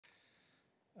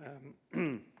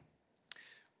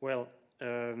Well,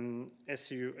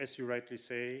 as you rightly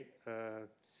say,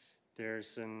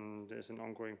 there's an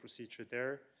ongoing procedure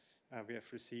there. We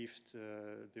have received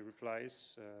the reply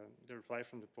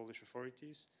from the Polish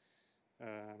authorities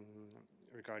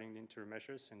regarding the interim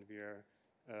measures, and we are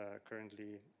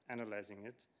currently analyzing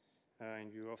it in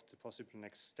view of the possible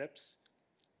next steps.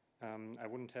 I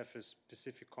wouldn't have a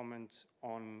specific comment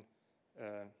on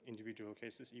individual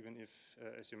cases, even if,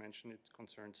 as you mentioned, it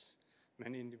concerns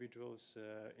many individuals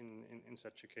in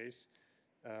such a case.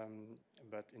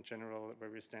 But in general, where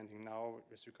we're standing now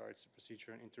with regards to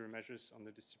procedure and interim measures on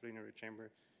the disciplinary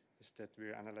chamber is that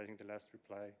we're analyzing the last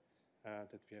reply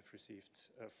that we have received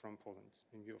from Poland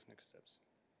in view of next steps.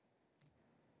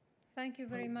 Thank you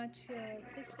very much,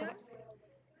 Christian.